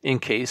place in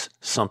case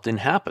something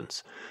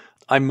happens.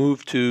 I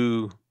moved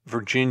to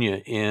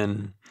Virginia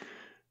in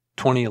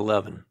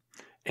 2011,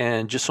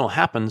 and just so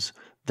happens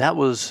that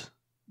was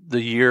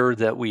the year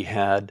that we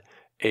had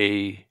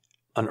an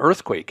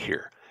earthquake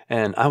here.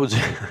 And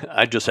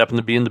I just happened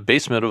to be in the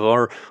basement of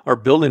our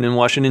building in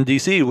Washington,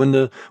 D.C. when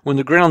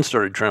the ground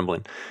started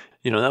trembling.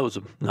 That was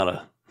not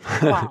a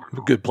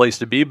good place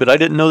to be, but I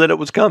didn't know that it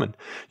was coming.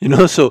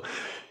 So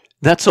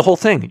that's the whole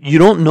thing. You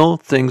don't know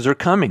things are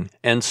coming.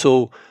 And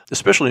so,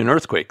 especially an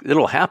earthquake,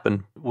 it'll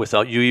happen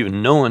without you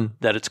even knowing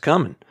that it's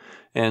coming.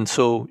 And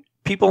so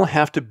people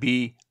have to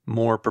be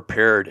more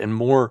prepared and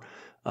more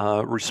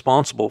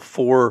responsible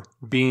for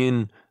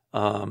being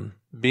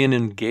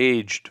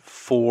engaged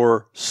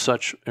for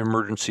such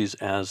emergencies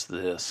as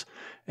this.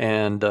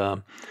 And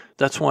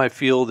that's why I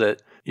feel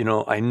that,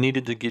 I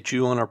needed to get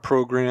you on our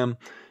program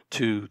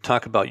to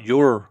talk about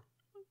your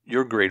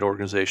great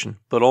organization,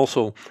 but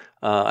also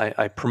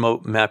I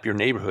promote Map Your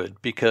Neighborhood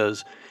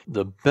because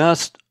the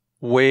best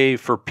way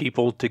for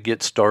people to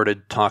get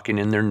started talking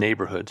in their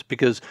neighborhoods,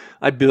 because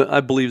I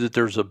believe that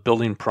there's a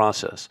building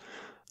process.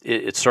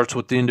 It starts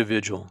with the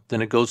individual,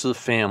 then it goes to the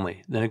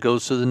family, then it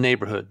goes to the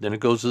neighborhood, then it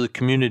goes to the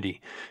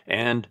community,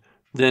 and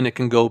then it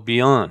can go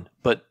beyond.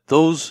 But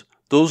those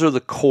are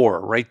the core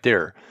right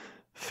there: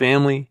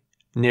 family,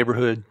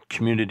 neighborhood,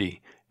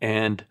 community.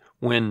 And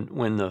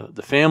when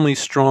the family's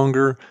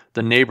stronger,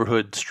 the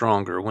neighborhood's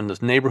stronger. When the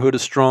neighborhood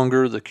is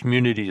stronger, the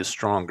community is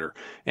stronger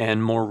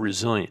and more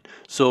resilient.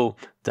 So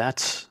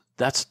that's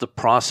the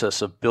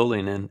process of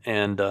building.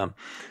 And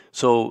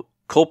so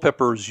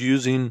Culpeper is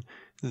using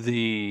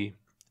the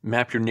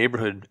Map Your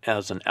Neighborhood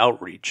as an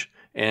outreach.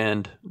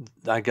 And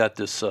I got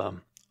this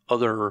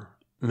other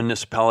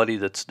municipality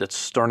that's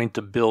starting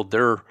to build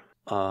their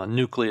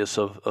nucleus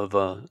of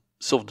a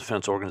civil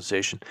defense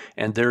organization,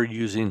 and they're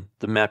using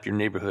the Map Your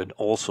Neighborhood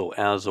also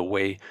as a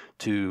way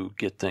to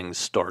get things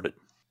started.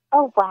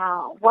 Oh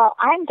wow! Well,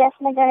 I'm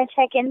definitely going to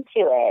check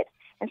into it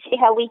and see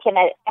how we can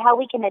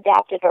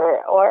adapt it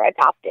or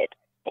adopt it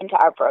into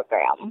our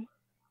program.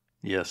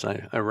 Yes,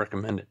 I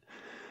recommend it.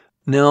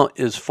 Now,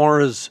 as far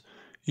as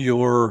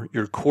your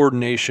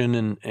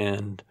coordination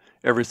and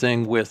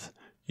everything with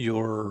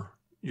your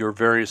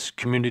various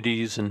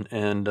communities and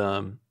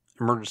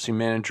emergency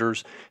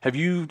managers, have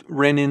you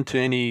ran into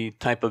any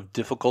type of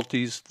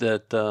difficulties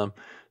that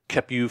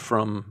kept you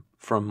from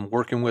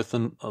working with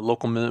a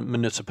local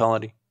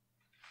municipality?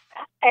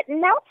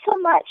 Not so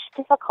much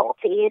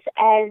difficulties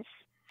as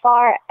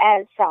far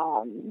as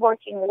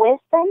working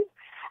with them.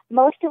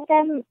 Most of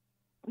them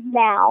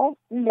now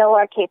know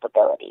our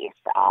capabilities.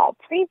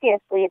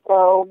 Previously,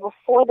 though,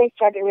 before they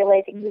started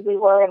realizing who we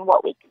were and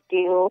what we could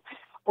do,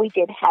 we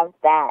did have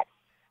that.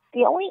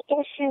 The only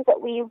issues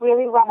that we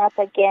really run up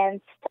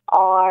against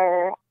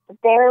are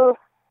their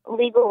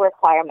legal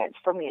requirements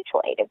for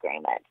mutual aid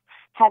agreements,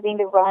 having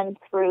to run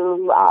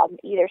through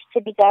either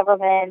city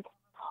government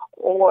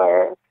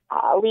or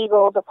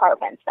legal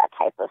departments, that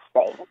type of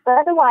thing. But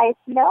otherwise,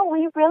 no,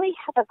 we really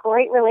have a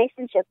great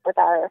relationship with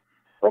our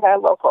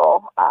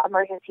local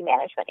emergency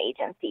management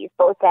agencies,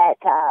 both at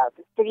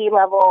city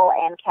level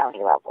and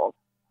county level.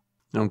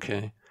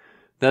 Okay,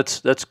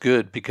 that's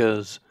good,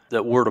 because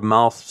that word of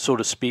mouth, so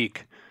to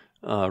speak,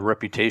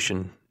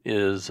 reputation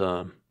is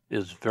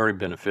very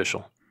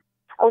beneficial.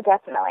 Oh,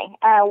 definitely.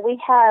 We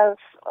have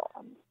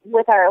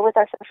with our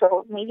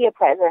social media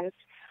presence,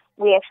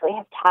 we actually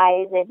have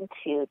ties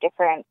into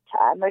different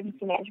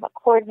emergency management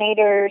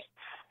coordinators.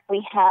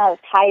 We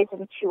have ties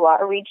into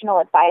our regional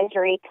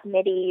advisory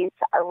committees,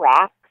 our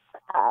RACs,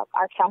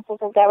 our councils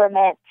of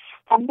government,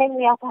 and then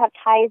we also have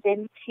ties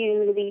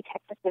into the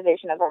Texas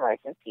Division of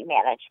Emergency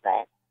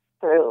Management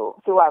through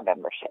our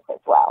membership as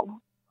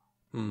well.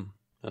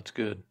 That's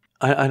good.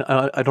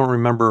 I don't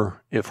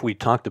remember if we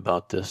talked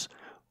about this.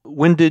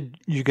 When did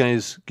you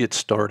guys get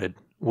started?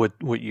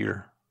 What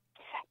year?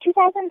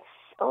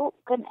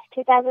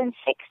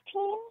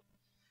 2016.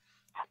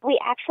 We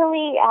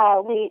actually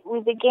we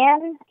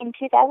began in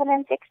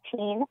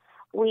 2016.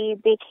 We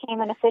became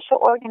an official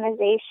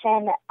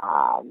organization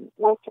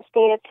with the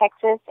state of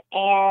Texas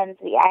and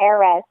the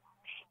IRS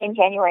in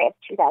January of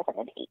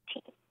 2018.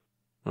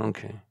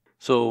 Okay.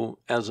 So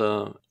as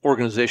a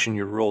organization,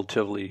 you're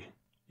relatively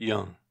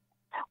young.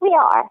 We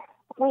are,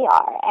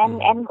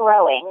 and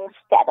growing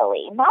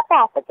steadily, not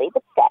rapidly,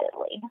 but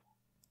steadily.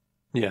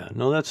 Yeah,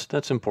 no,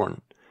 that's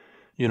important.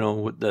 You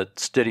know, that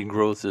steady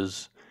growth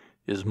is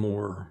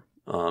more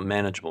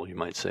manageable, you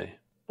might say.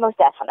 Most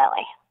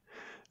definitely.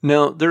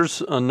 Now,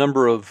 there's a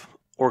number of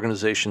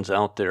organizations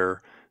out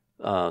there,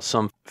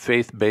 some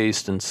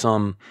faith-based and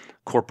some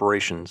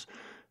corporations.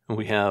 And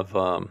we have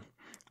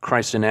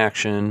Christ in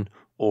Action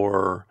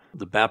or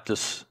the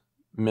Baptist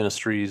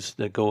ministries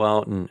that go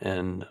out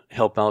and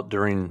help out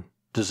during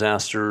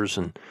disasters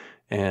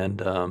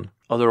and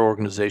other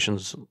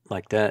organizations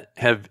like that.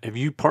 Have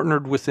you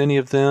partnered with any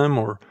of them,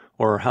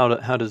 or how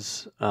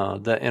does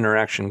that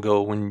interaction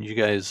go when you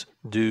guys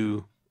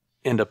do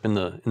end up in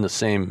the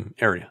same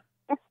area?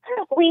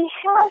 We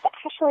have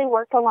actually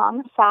worked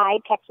alongside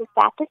Texas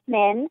Baptist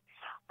Men,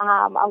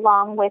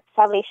 along with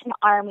Salvation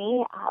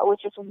Army,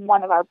 which is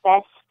one of our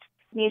best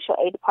mutual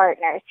aid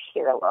partners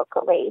here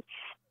locally,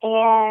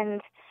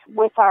 and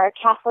with our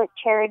Catholic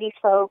Charities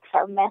folks,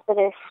 our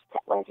Methodist,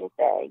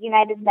 the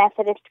United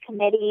Methodist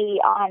Committee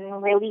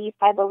on Relief,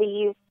 I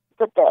believe.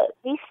 But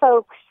these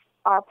folks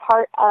are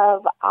part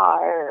of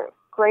our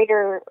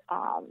greater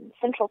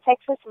Central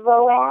Texas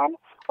VOAD,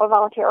 or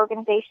Volunteer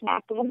Organization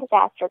Active in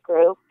Disaster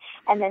Group,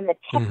 and then the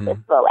Texas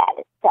VOAD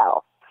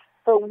itself.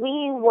 So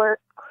we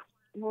work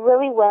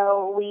really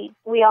well.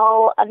 We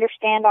all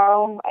understand our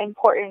own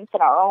importance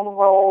and our own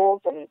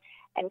roles and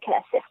can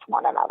assist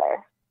one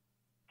another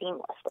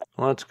seamlessly.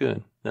 Well, that's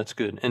good. That's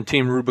good. And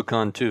Team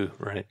Rubicon too,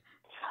 right?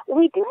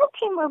 We do have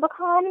Team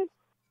Rubicon.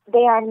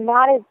 They are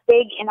not as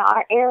big in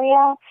our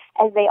area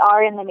as they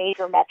are in the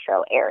major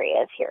metro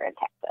areas here in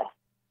Texas.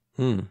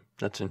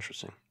 That's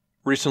interesting.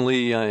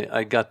 Recently,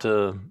 I got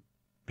to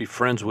be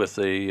friends with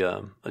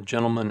a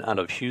gentleman out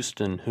of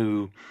Houston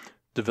who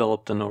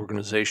developed an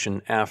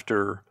organization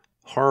after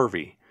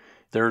Harvey.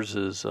 Theirs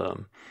is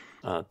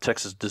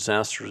Texas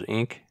Disasters,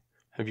 Inc.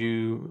 Have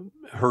you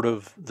heard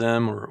of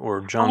them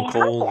or John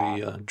Cole,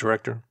 the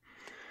director?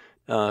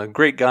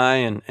 Great guy,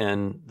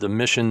 and the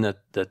mission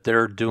that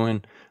they're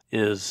doing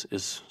is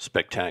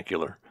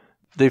spectacular.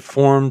 They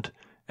formed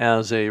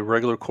as a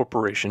regular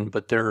corporation,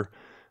 but they're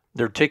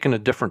taking a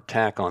different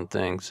tack on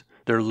things.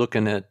 They're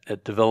looking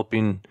at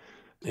developing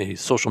a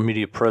social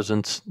media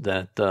presence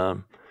that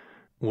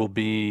will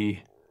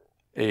be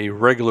a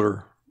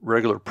regular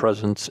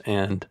presence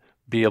and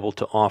be able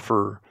to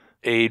offer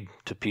aid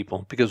to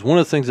people. Because one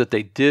of the things that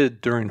they did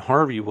during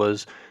Harvey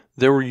was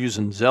they were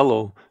using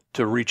Zello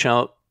to reach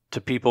out to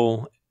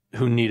people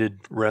who needed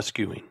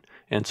rescuing.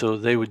 And so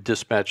they would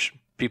dispatch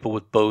people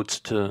with boats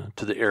to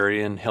the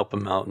area and help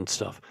them out and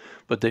stuff.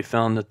 But they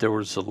found that there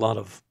was a lot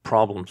of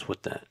problems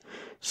with that.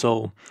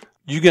 So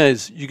you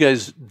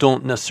guys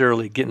don't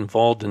necessarily get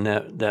involved in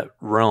that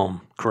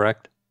realm,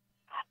 correct?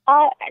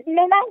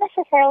 No, not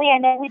necessarily. I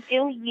know we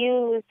do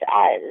use,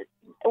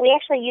 we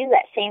actually use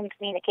that same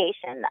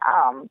communication,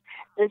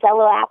 the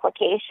Zello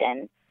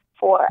application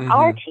for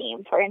our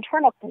team for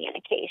internal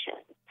communication.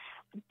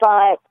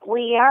 But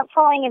we aren't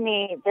falling in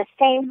the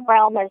same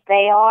realm as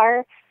they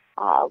are.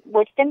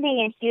 With them being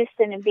in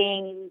Houston and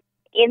being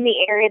in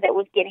the area that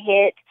would get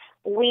hit,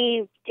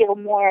 we deal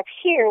more up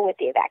here with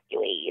the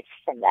evacuees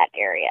from that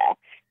area.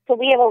 So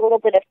we have a little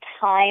bit of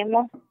time,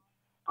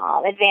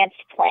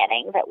 advanced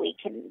planning that we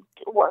can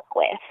work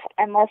with,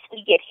 unless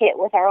we get hit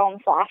with our own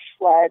flash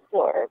floods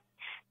or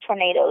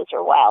tornadoes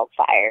or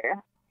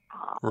wildfire.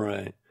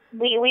 Right.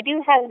 We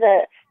do have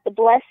the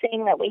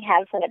blessing that we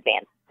have some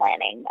advanced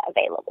planning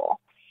available.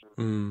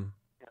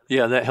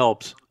 Yeah, that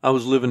helps. I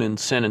was living in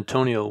San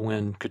Antonio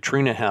when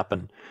Katrina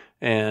happened,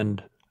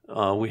 and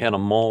we had a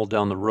mall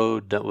down the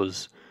road that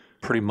was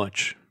pretty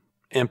much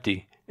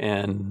empty,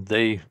 and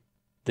they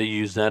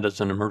used that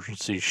as an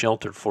emergency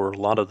shelter for a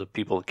lot of the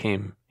people that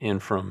came in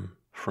from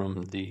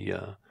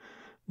the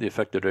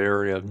affected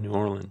area of New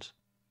Orleans.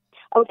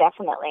 Oh,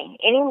 definitely.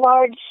 Any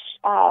large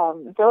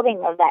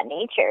building of that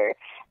nature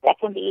that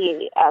can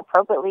be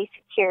appropriately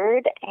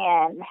secured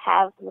and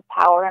have the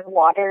power and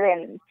water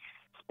and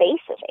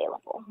space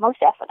available, most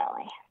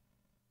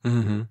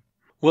definitely.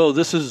 Well,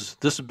 this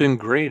has been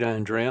great,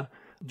 Andrea.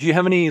 Do you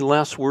have any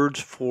last words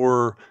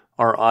for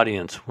our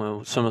audience?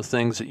 Well, some of the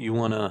things that you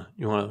wanna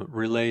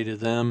relay to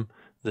them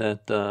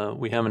that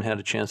we haven't had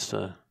a chance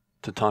to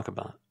talk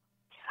about.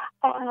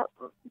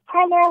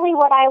 Primarily,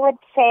 what I would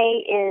say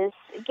is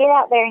get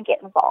out there and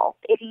get involved.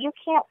 If you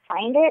can't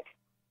find it,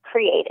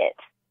 create it.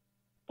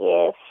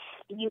 If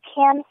you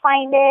can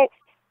find it,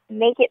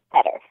 make it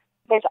better.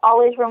 There's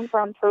always room for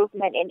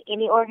improvement in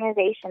any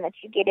organization that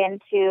you get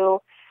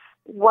into.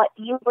 What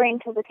you bring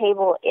to the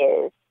table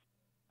is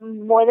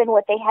more than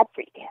what they had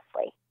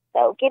previously.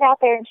 So get out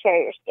there and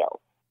share your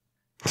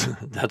skills.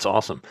 That's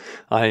awesome.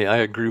 I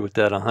agree with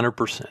that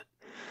 100%.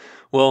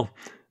 Well,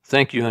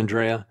 thank you,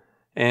 Andrea.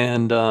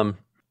 And, the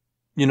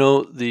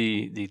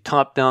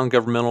top-down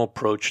governmental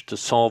approach to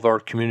solve our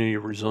community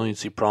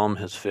resiliency problem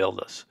has failed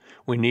us.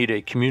 We need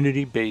a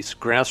community-based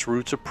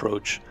grassroots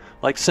approach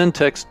like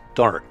CenTex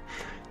DART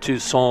to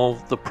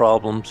solve the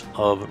problems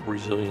of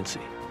resiliency.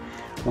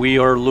 We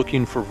are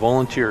looking for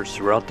volunteers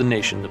throughout the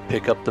nation to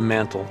pick up the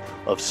mantle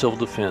of civil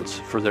defense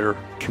for their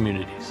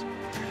communities.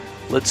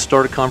 Let's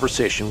start a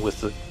conversation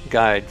with the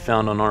guide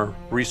found on our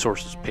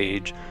resources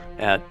page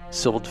at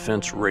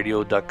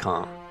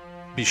civildefenseradio.com.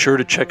 Be sure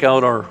to check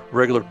out our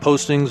regular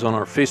postings on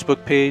our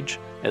Facebook page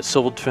at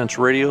Civil Defense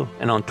Radio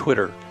and on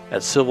Twitter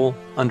at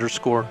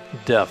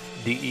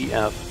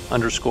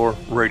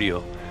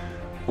civil_def_radio,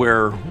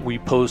 where we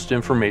post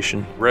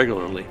information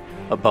regularly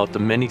about the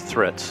many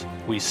threats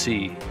we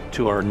see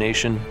to our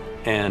nation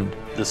and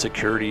the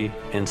security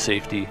and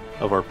safety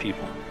of our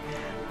people.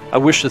 I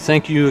wish to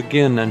thank you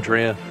again,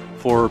 Andrea,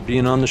 for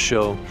being on the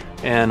show,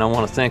 and I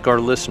want to thank our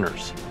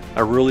listeners.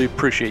 I really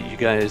appreciate you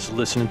guys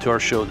listening to our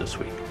show this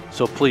week.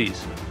 So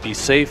please, be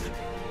safe,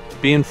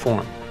 be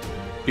informed,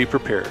 be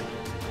prepared,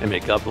 and may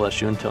God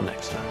bless you until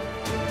next time.